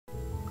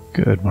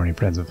Good morning,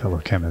 friends and fellow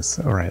chemists.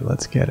 Alright,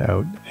 let's get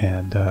out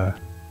and,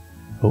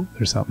 oh,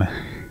 there's something.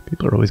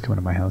 People are always coming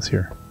to my house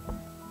here.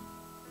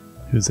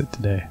 Who's it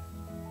today?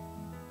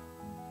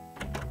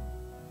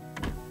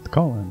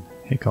 Colin.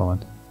 Hey,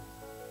 Colin.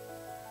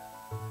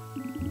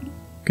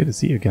 Good to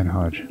see you again,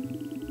 Hodge.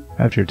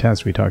 After your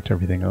test, we talked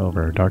everything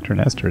over. Dr.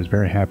 Nestor is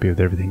very happy with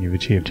everything you've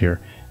achieved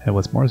here, and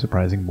what's more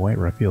surprising,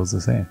 Moira feels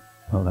the same.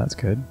 Well, that's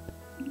good.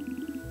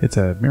 It's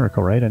a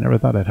miracle, right? I never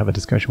thought I'd have a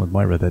discussion with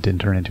Moira that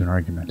didn't turn into an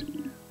argument.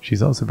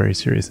 She's also very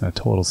serious and a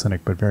total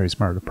cynic, but very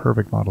smart. A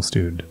perfect model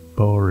student.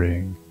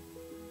 Boring.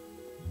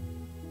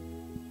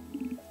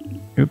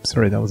 Oops,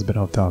 sorry, that was a bit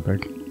off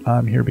topic.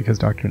 I'm here because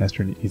Dr.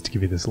 Nestor needs to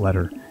give you this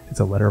letter. It's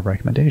a letter of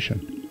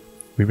recommendation.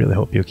 We really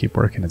hope you'll keep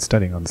working and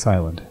studying on this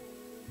island.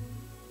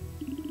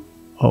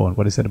 Oh, and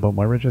what I said about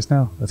Moira just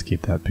now? Let's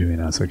keep that between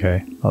us,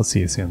 okay? I'll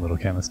see you soon, little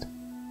chemist.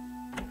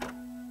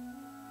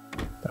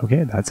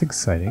 Okay, that's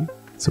exciting.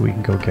 So we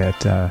can go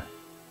get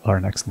our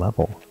next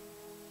level.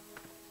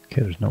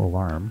 Okay, there's no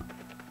alarm.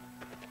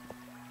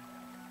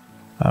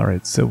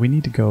 Alright, so we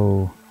need to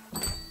go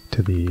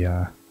to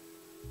the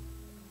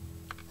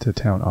to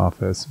town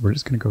office. We're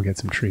just going to go get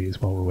some trees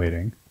while we're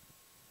waiting.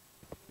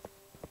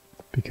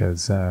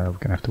 Because we're going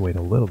to have to wait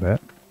a little bit.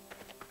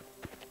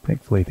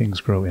 Thankfully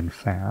things grow in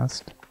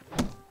fast.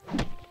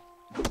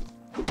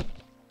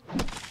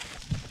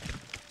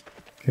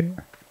 Okay,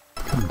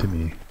 come to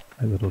me,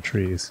 my little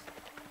trees.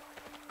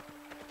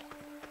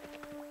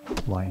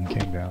 Lion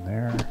King down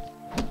there.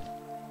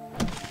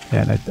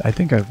 Yeah, and I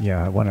think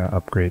I want to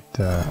upgrade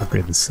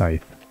the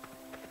scythe.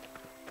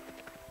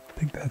 I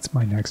think that's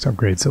my next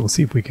upgrade, so we'll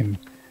see if we can.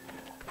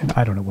 And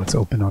I don't know what's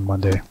open on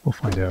Monday. We'll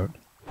find out.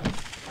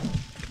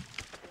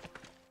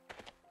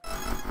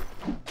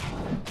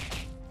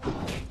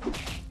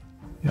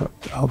 Yep,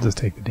 I'll just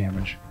take the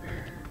damage.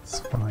 It's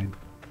fine.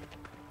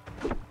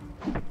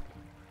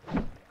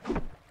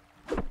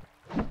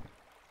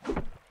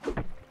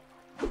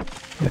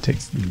 Yeah, it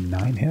takes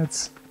 9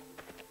 hits.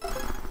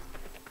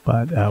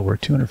 But we're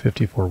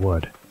 254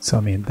 wood. So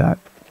I mean that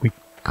we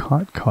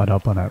caught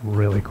up on that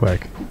really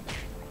quick.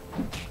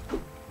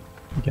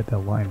 We get that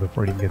line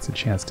before it even gets a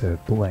chance to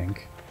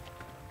blink.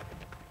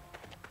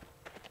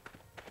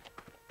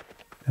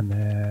 And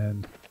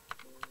then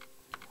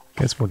I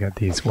guess we'll get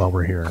these while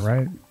we're here,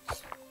 right?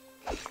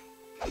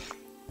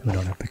 We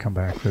don't have to come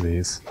back for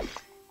these.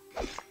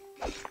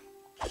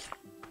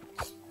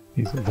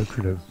 These are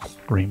lucrative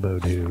rainbow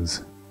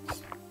dews.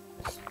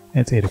 And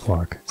it's 8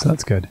 o'clock, so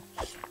that's good.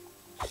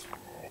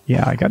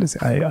 Yeah, I gotta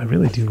say, I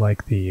really do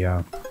like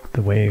the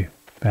way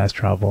fast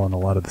travel and a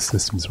lot of the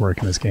systems work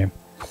in this game.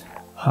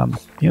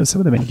 You know,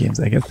 some of the mini games,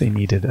 I guess they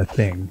needed a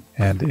thing,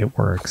 and it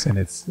works, and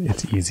it's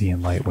easy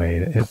and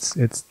lightweight.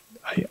 It's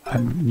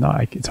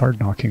hard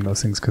knocking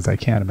those things because I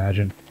can't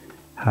imagine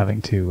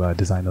having to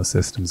design those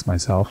systems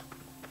myself.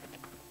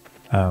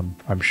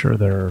 I'm sure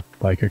they're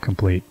like a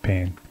complete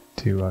pain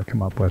to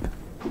come up with.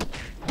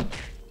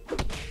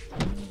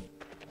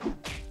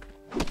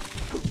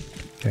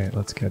 Okay,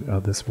 let's get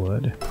this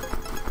wood.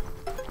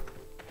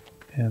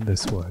 And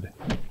this wood.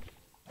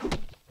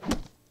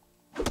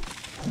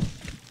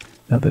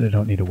 Now that I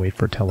don't need to wait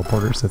for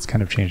teleporters, that's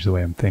kind of changed the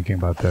way I'm thinking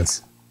about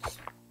this.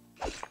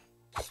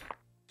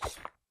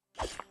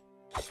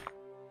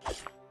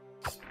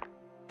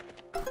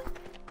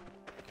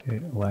 Okay,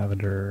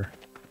 lavender.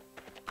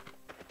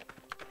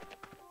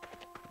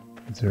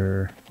 Is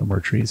there no more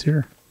trees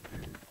here?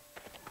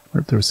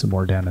 What if there was some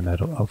more down in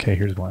that? Okay,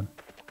 here's one.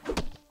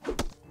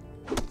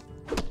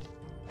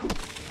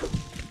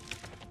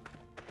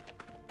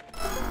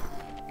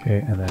 Okay,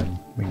 and then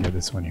we can get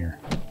this one here.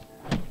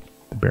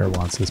 The bear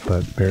wants us,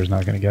 but the bear's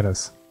not going to get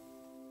us.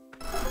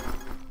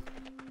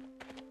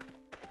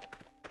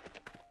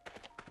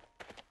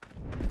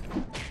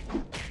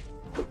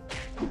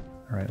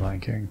 Alright, Lion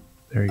King.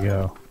 There you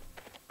go.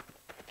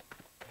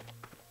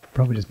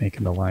 Probably just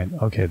making the line.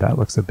 Okay, that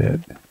looks a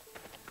bit...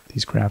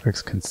 These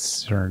graphics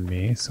concern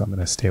me, so I'm going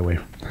to stay away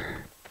from...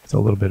 It's a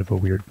little bit of a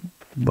weird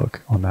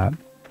look on that.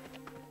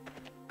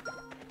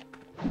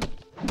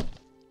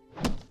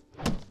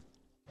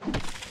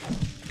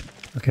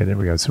 Okay, there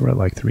we go. So we're at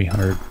like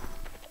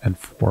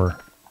 304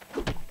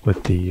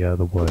 with the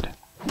wood.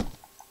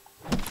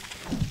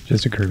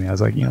 Just occurred to me, I was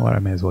like, you know what, I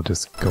may as well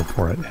just go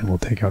for it, and we'll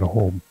take out a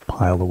whole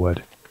pile of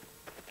wood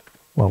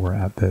while we're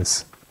at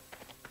this.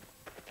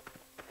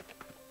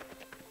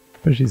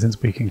 Especially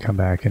since we can come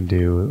back and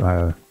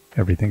do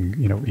everything,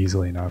 you know,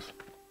 easily enough.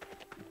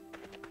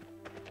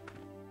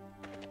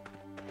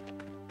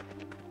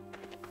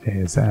 Okay,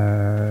 is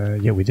that...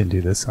 yeah, we didn't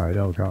do this side.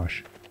 Oh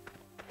gosh.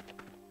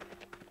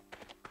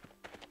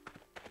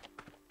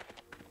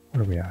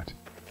 Where are we at?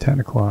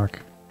 10 o'clock.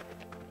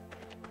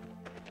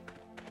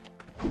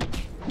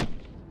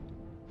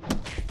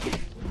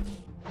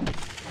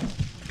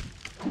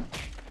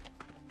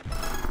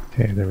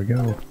 Okay, there we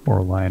go.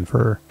 More lion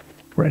fur.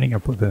 We're ending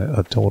up with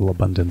a total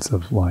abundance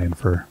of lion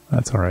fur.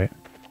 That's alright.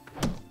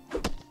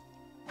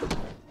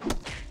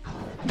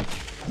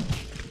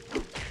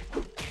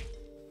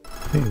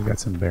 Okay, we got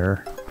some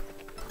bear.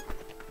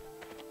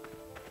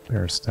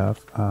 spare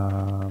stuff.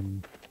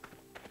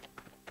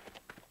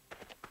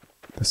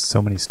 There's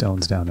so many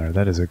stones down there.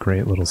 That is a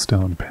great little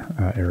stone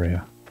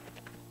area.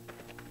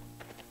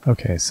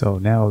 Okay, so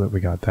now that we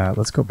got that,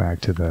 let's go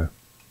back to the...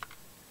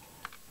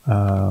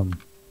 go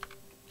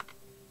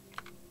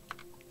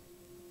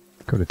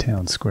to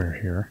town square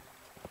here.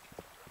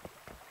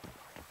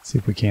 See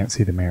if we can't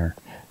see the mayor.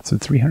 So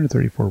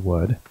 334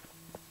 wood.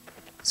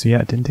 So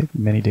yeah, it didn't take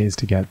many days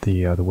to get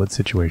the wood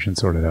situation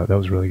sorted out. That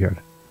was really good.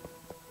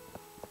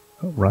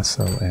 Oh,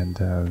 Russell and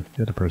the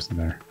other person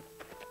there.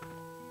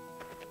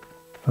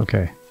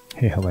 Okay.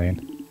 Hey,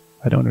 Helene.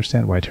 I don't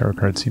understand why tarot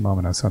cards seem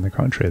ominous. On the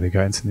contrary, the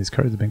guidance in these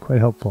cards have been quite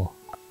helpful.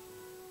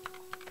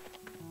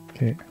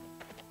 Okay.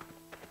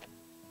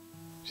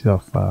 She's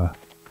off,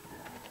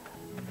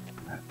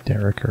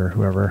 Derek or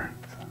whoever.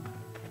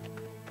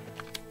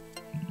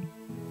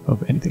 Oh,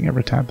 if anything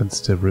ever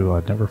happens to Rue,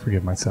 I'd never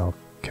forgive myself.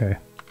 Okay.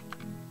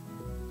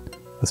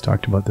 Let's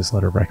talk about this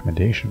letter of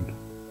recommendation.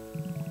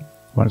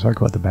 Want to talk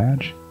about the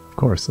badge? Of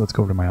course, let's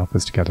go over to my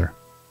office together.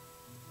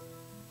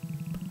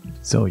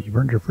 So, you've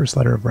earned your first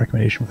letter of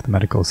recommendation with the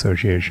Medical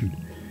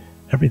Association.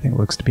 Everything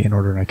looks to be in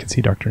order, and I can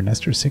see Dr.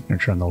 Nestor's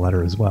signature on the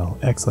letter as well.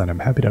 Excellent, I'm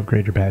happy to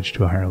upgrade your badge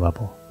to a higher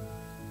level.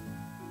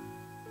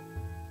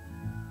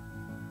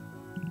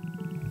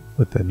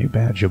 With the new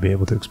badge, you'll be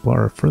able to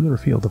explore further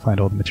afield to find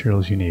all the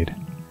materials you need.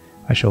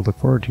 I shall look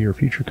forward to your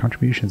future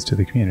contributions to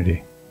the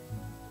community.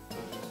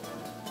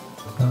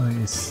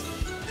 Nice.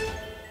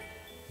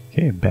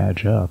 Okay,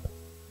 badge up.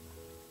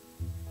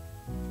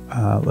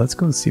 Let's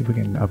go see if we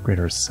can upgrade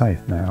our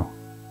scythe now.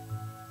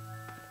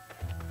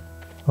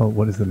 Oh,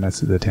 what does the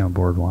message the town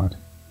board want?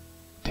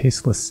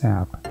 Tasteless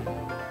sap.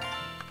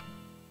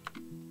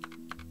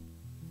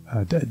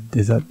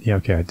 Is that... Yeah,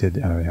 okay, I did.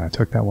 Yeah, I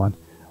took that one.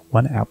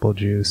 1 apple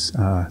juice,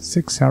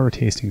 6 sour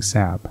tasting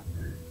sap.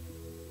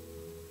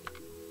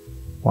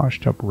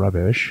 Washed up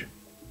rubbish.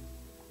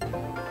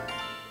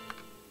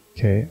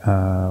 Okay,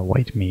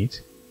 white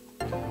meat.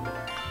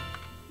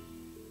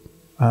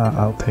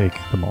 I'll take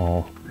them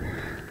all.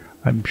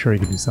 I'm sure you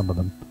can do some of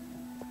them.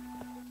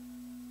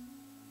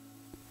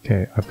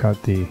 Okay, I've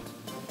got the...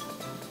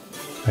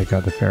 I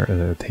got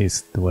the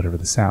taste, whatever,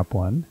 the sap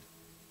one.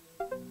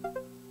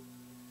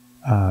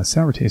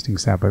 Sour tasting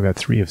sap, I've got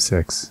 3 of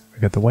 6. I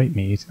got the white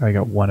meat, I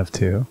got 1 of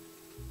 2.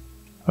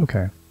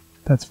 Okay,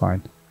 that's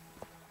fine.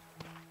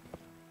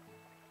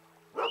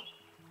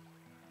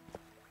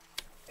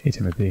 Hey,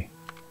 Timothy.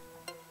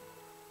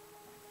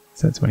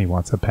 So that's when he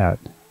wants a pet.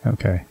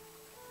 Okay.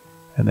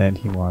 And then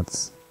he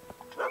wants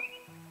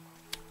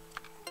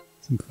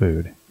some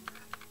food.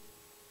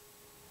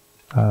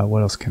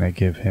 What else can I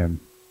give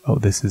him? Oh,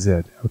 this is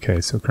it.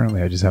 Okay, so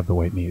currently I just have the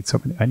white meat, so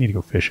I need to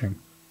go fishing.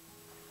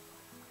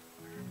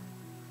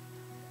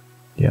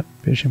 Yep,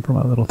 fishing for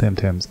my little Tim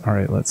Tims.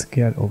 Alright, let's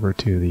get over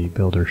to the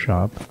builder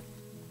shop.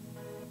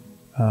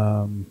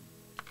 Hearts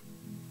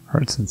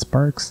and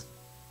Sparks?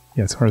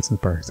 Yes, Hearts and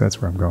Sparks,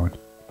 that's where I'm going.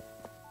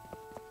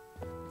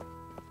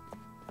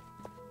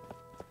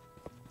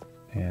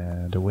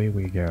 And away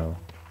we go.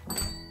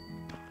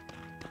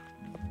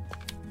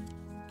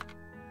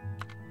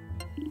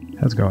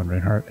 How's it going,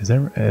 Reinhardt?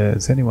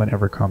 Has anyone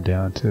ever calmed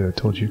down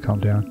told you to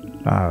calm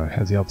down? Ah, it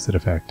has the opposite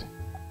effect.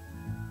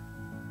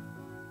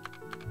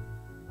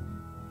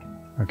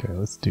 Okay,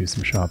 let's do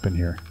some shopping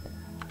here.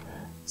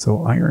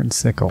 So, iron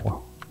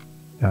sickle.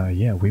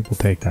 Yeah, we will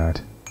take that.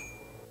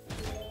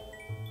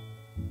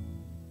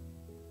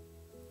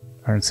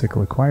 Iron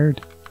sickle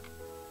acquired.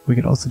 We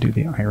could also do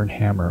the iron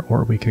hammer,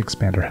 or we could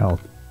expand our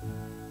health.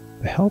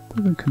 The health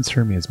doesn't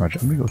concern me as much.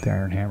 I'm gonna go with the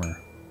iron hammer.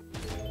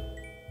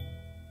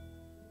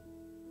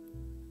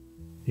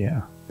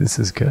 Yeah, this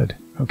is good.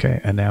 Okay,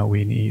 and now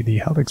we need... The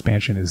health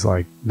expansion is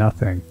like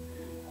nothing.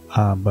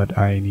 But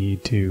I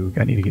need to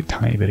get a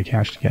tiny bit of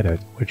cash to get it,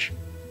 which,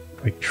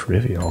 like,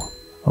 trivial.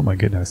 Oh my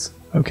goodness.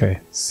 Okay,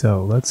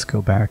 so let's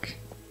go back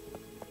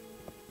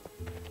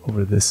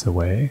over this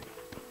way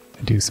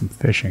and do some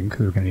fishing,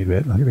 because we're going to need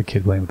a bit. Look at the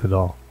kid playing with the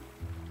doll.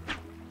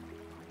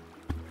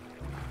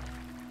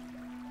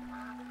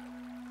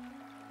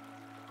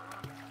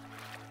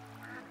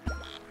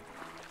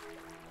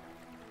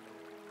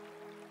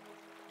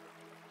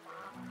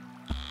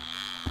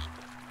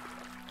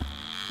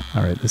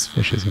 Alright, this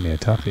fish is going to be a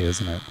toughie,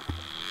 isn't it?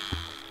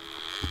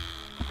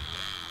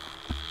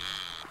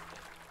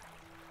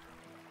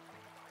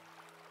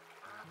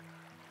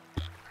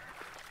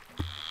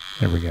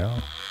 There we go.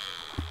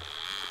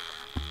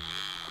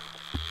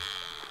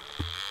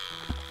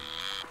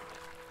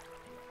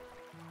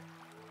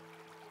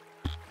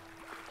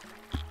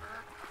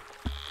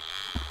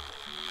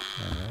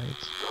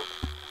 Alright.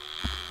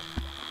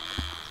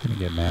 It's going to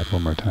get mad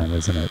one more time,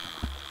 isn't it?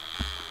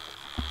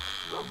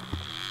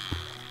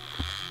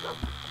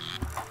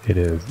 It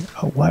is.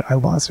 Oh, what? I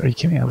lost. Are you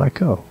kidding me? I let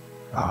go.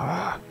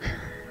 Ah.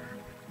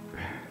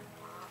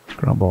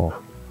 Grumble.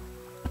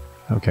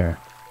 Okay.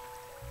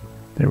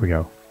 There we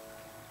go.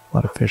 A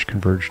lot of fish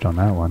converged on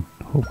that one.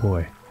 Oh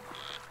boy.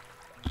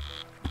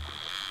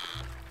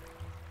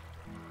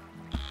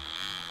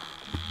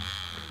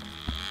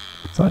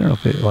 So I don't know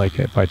if it, like,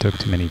 if I took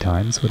too many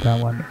times with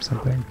that one or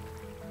something.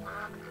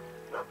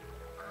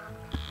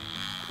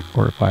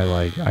 Or if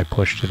I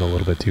pushed it a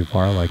little bit too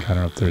far, like, I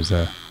don't know if there's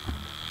a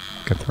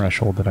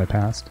threshold that I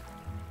passed.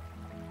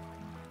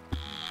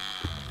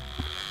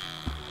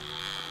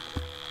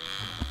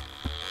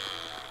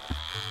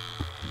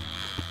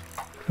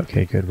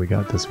 Okay, good, we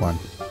got this one.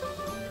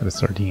 Got a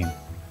sardine.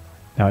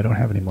 Now I don't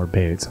have any more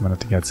bait, so I'm gonna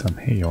have to get some.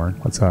 Hey Yorn,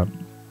 what's up?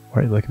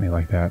 Why are you looking at me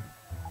like that?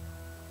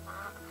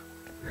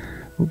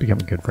 We're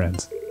becoming good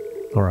friends.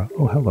 Laura,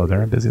 oh hello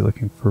there, I'm busy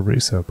looking for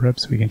Russo.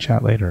 Perhaps we can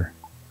chat later.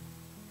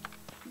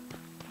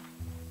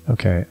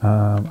 Okay,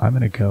 I'm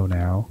gonna go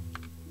now.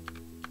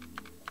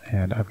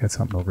 And I've got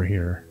something over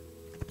here.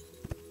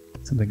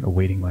 Something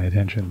awaiting my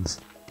attentions.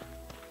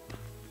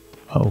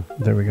 Oh,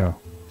 there we go.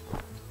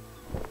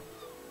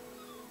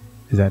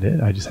 Is that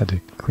it? I just had to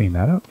clean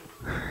that up?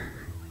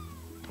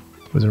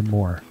 Was there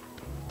more?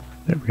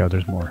 There we go,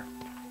 there's more.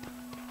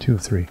 2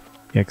 of 3. Yeah,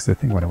 because the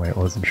thing went away, I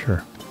wasn't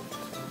sure.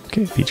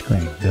 Okay, beach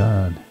cleaning,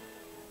 done.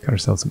 Got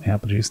ourselves some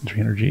apple juice and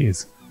 300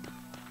 Gs.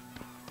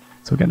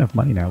 So we got enough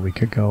money now, we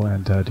could go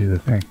and do the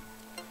thing.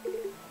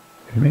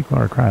 If you make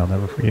Laura cry, I'll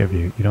never forgive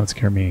you. You don't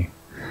scare me.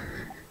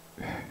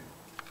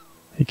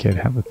 Hey kid,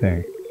 have a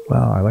thing.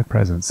 Well, I like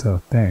presents,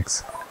 so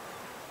thanks.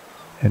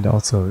 And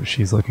also,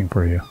 she's looking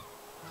for you.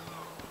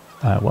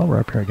 While we're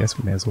up here, I guess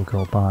we may as well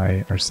go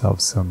buy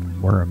ourselves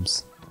some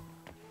worms.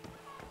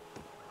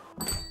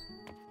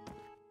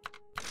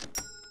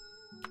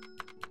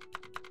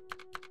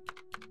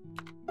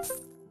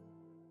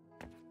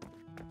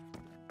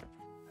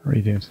 How are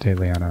you doing today,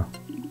 Leano?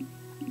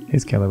 Hey,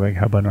 Scallywag,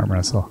 how about an arm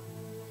wrestle?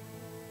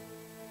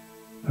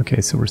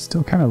 Okay, so we're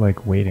still kind of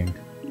like waiting.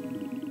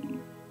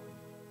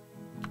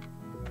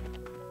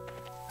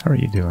 How are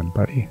you doing,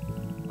 buddy?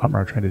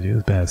 Otmar trying to do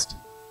his best.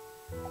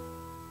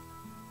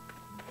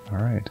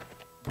 Alright.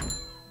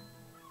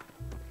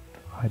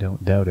 I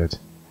don't doubt it.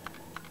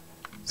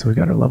 So we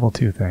got our level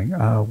 2 thing.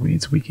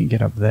 Means we can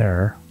get up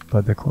there,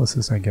 but the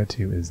closest I get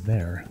to is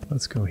there.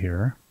 Let's go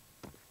here,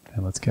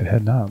 and let's get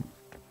heading up.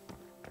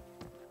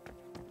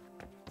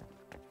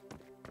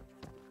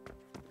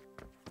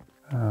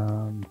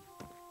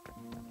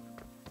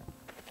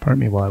 Pardon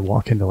me while I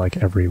walk into like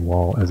every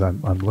wall as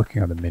I'm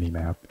looking on the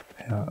mini-map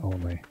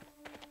only.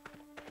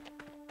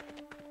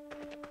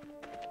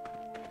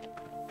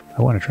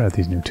 I want to try out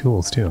these new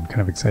tools too. I'm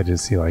kind of excited to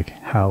see like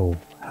how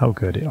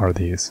good are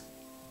these.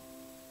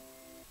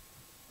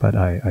 But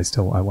I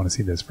want to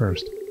see this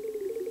first.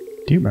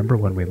 Do you remember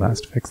when we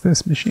last fixed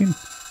this machine?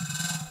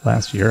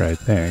 Last year, I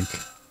think.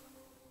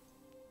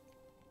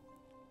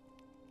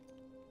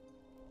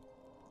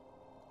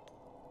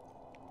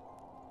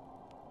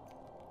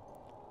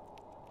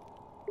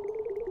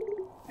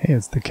 Hey,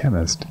 it's the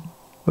chemist.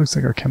 Looks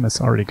like our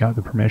chemist already got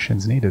the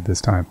permissions needed this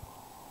time.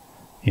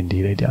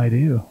 Indeed I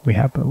do.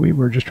 We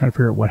were just trying to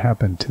figure out what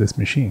happened to this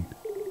machine.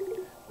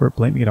 We're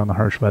blaming it on the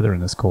harsh weather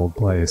in this cold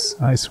place.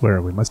 I swear,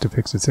 we must have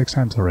fixed it 6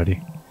 times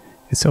already.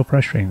 It's so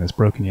frustrating that it's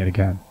broken yet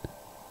again.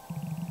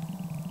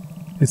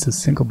 It's the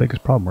single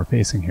biggest problem we're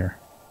facing here.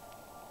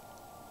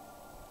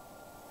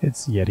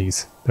 It's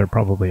Yetis. They're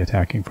probably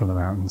attacking from the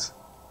mountains.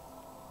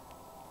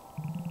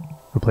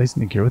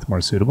 Replacing the gear with a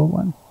more suitable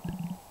one?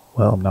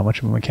 Well, I'm not much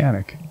of a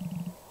mechanic.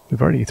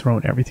 We've already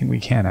thrown everything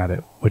we can at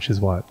it, which is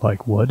what?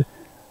 Like wood?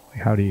 Like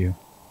how do you...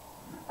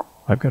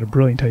 I've got a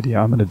brilliant idea.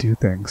 I'm gonna do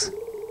things.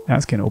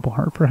 Asking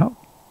Opalheart for help?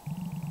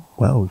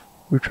 Well,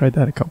 we've tried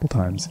that a couple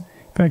times.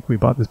 In fact, we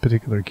bought this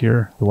particular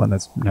gear, the one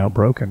that's now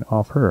broken,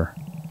 off her.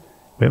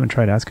 We haven't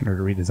tried asking her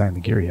to redesign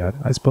the gear yet.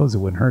 I suppose it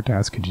wouldn't hurt to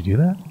ask, could you do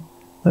that?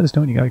 Let us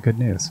know when you got good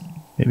news.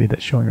 Maybe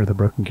that showing her the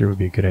broken gear would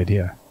be a good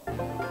idea.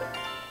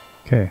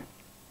 Okay.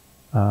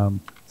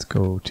 Let's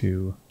go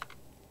to...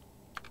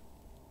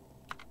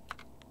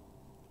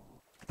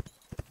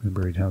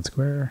 Newbury Town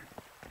Square.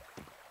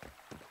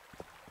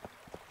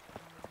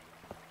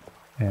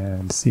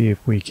 And see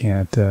if we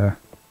can't, Oh.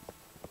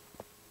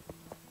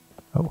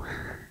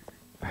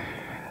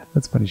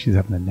 That's funny, she's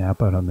having a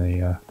nap out on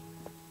the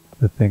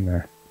thing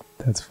there.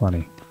 That's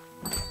funny.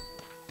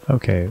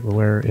 Okay, well,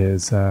 where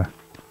is, the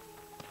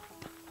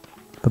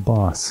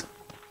boss?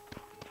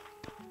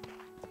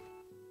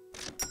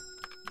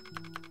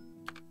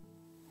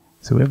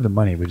 So we have the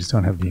money, we just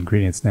don't have the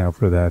ingredients now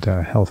for that,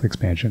 health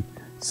expansion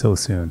so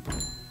soon.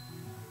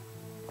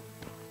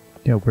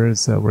 Yeah,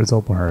 where's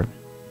Opalheart?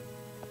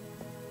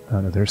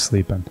 Oh no, they're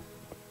sleeping.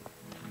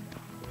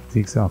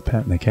 Zeke's off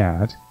petting the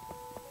cat.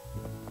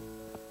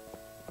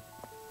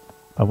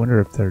 I wonder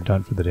if they're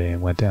done for the day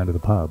and went down to the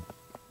pub.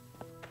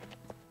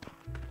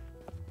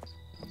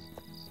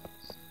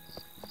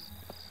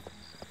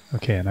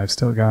 Okay, and I've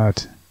still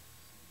got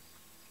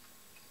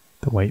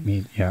the white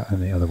meat, yeah,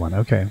 and the other one.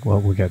 Okay, well,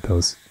 we'll get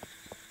those.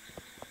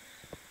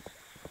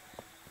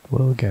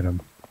 We'll get them.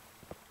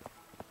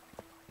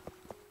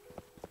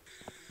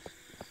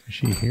 Is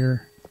she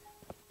here?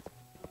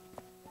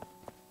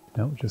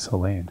 No, just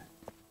Helene.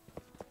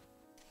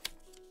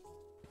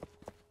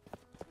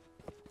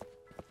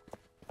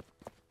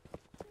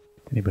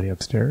 Anybody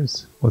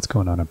upstairs? What's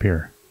going on up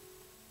here?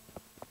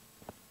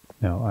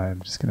 No,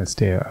 I'm just going to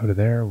stay out of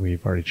there.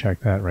 We've already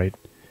checked that, right?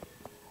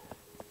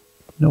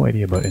 No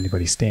idea about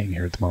anybody staying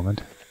here at the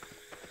moment.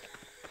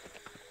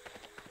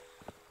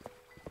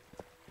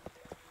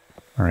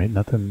 Alright,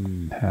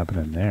 nothing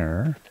happening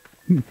there.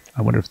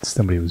 I wonder if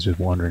somebody was just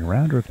wandering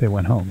around or if they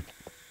went home.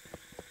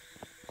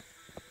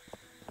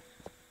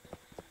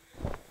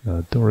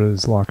 The door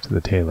is locked to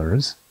the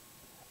tailor's.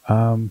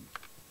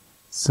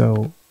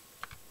 So,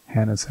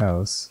 Hannah's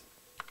house,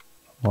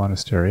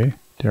 monastery,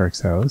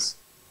 Derek's house,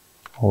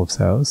 Olive's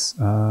house.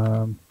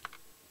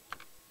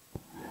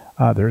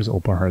 There's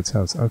Opahart's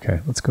house. Okay,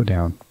 let's go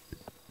down.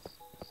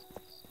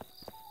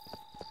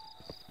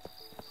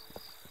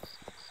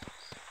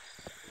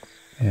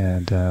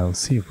 And we'll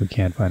see if we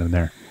can't find him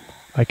there.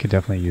 I could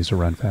definitely use a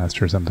run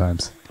faster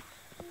sometimes.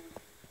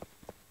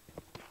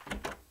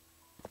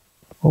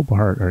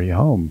 Opahart, are you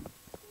home?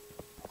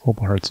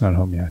 Opahart's not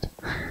home yet.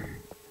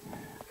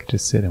 Could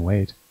just sit and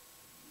wait.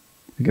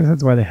 I guess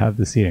that's why they have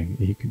the seating.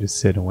 You can just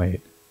sit and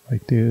wait.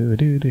 Like do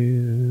do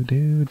do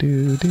do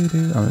do do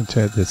do. I'm gonna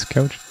try this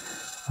couch.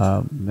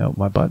 No,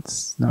 my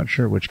butt's not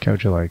sure which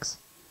couch it likes.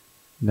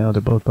 No,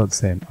 they're both about the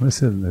same. I'm gonna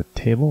sit in the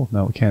table.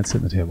 No, we can't sit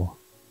in the table.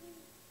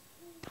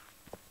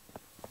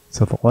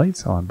 So the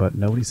light's on, but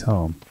nobody's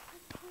home.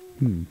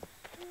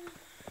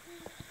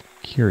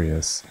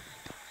 Curious.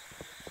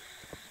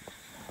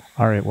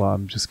 Alright, well,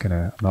 I'm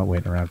not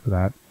waiting around for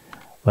that.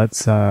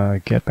 Let's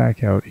get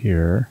back out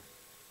here.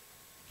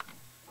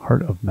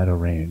 Heart of Meadow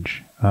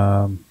Range.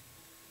 I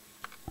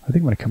think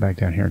I'm going to come back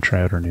down here and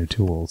try out our new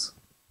tools.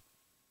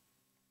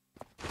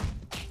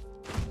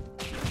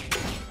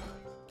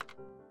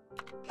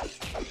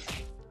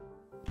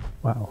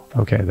 Wow,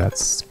 okay,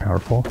 that's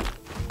powerful.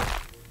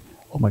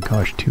 Oh my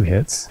gosh, 2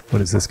 hits?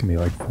 What is this going to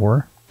be, like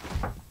 4?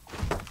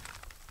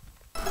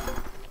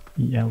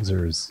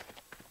 Yowzers.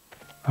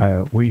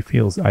 I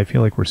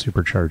feel like we're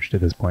supercharged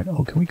at this point.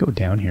 Oh, can we go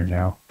down here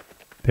now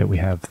that we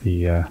have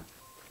the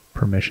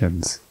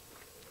permissions?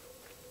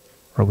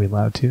 Are we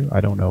allowed to?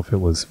 I don't know if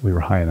we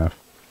were high enough.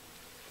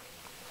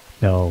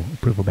 No,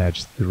 approval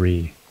badge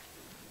 3.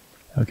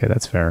 Okay,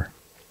 that's fair.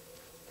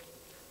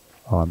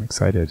 Oh, I'm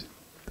excited.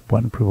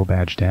 1 approval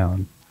badge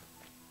down.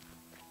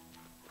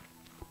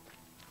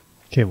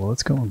 Okay, well,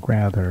 let's go and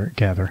gather.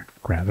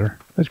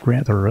 Let's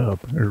gather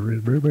up.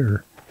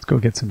 Let's go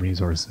get some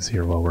resources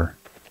here while we're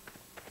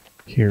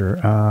here.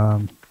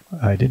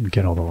 I didn't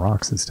get all the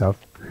rocks and stuff.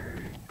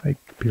 It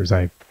appears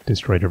I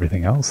destroyed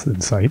everything else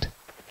in sight.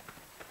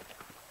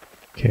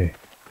 Okay,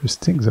 there's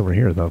things over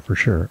here though, for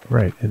sure.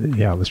 Right,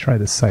 yeah, let's try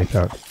this scythe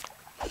out.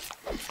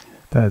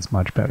 That's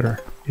much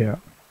better, yeah.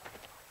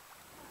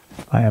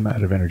 I am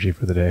out of energy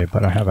for the day,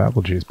 but I have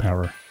apple juice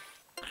power.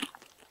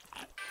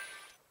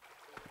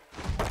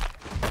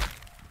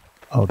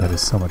 Oh, that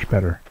is so much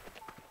better.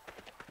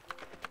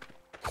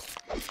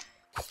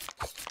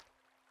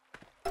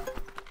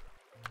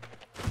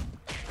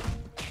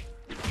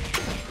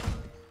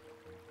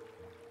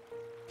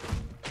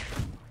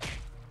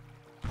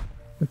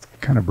 It's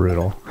kind of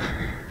brutal.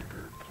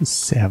 Just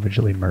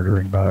savagely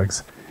murdering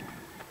bugs.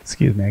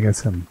 Excuse me, I got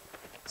some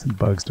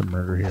bugs to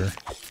murder here.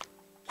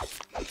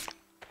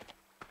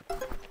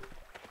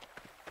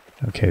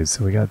 Okay,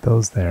 so we got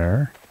those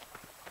there.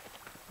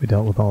 We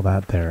dealt with all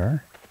that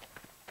there.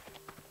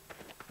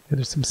 Yeah,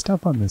 there's some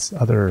stuff on this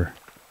other...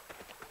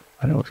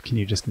 I don't know if can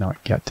you just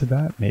not get to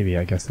that? Maybe,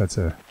 I guess that's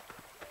a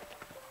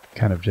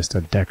kind of just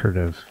a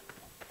decorative...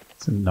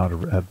 It's not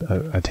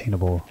a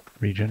attainable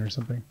region or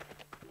something.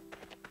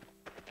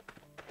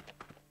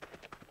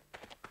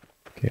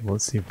 Okay, well,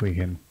 let's see if we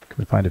can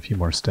we find a few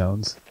more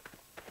stones.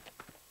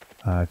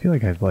 I feel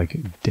like I've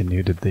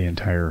denuded the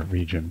entire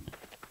region.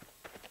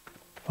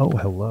 Oh,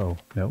 hello.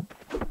 Nope,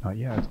 not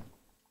yet.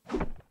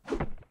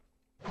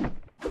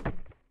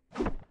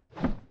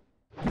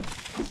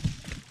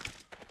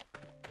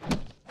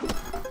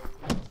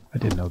 I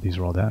didn't know these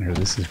were all down here.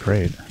 This is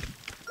great.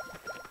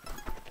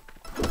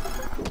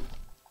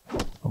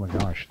 Oh my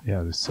gosh.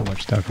 Yeah, there's so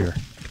much stuff here.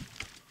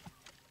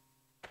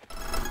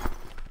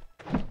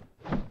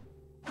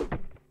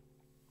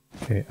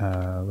 Okay,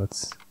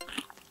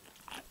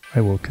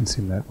 I will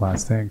consume that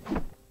last thing.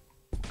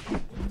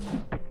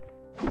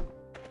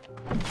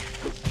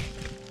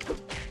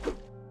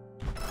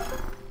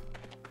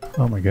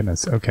 Oh my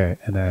goodness, okay,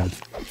 and then...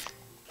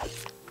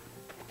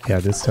 Yeah,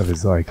 this stuff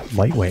is like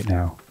lightweight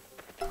now.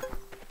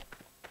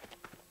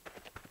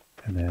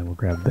 And then we'll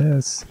grab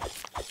this.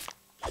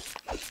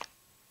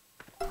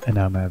 And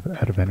now I'm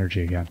out of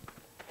energy again.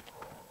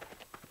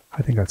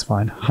 I think that's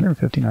fine.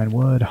 159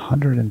 wood,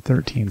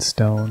 113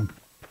 stone.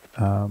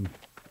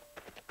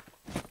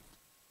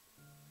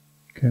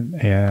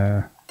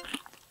 Yeah.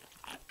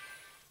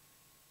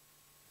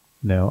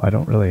 No, I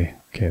don't really...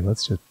 Okay,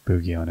 let's just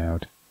boogie on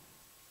out.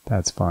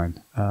 That's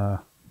fine.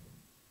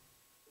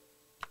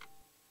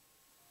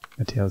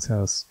 Mateo's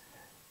house.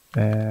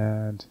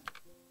 And...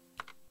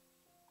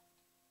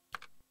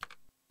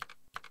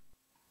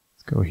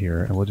 let's go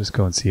here, and we'll just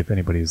go and see if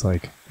anybody's,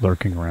 like,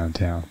 lurking around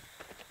town.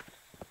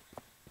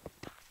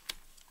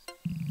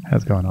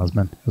 How's it going,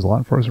 Osman? Is law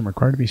enforcement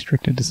required to be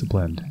strict and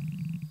disciplined?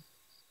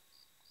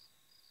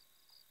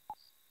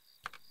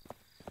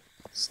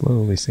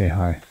 Slowly say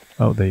hi.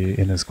 Oh, the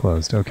inn is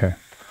closed. Okay.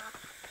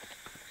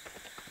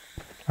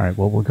 Alright,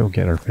 well, we'll go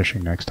get our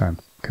fishing next time.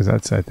 Because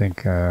that's, I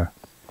think,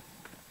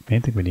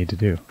 main thing we need to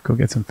do. Go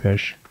get some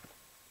fish.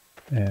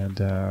 And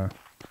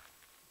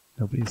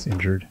nobody's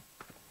injured.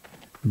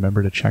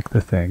 Remember to check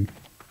the thing.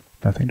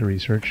 Nothing to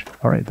research.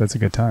 Alright, that's a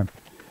good time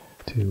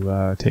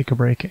to take a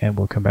break, and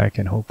we'll come back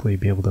and hopefully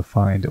be able to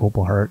find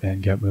Opal Heart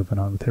and get moving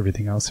on with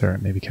everything else there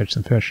and maybe catch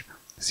some fish.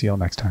 See you all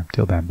next time.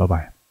 Till then,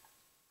 bye-bye.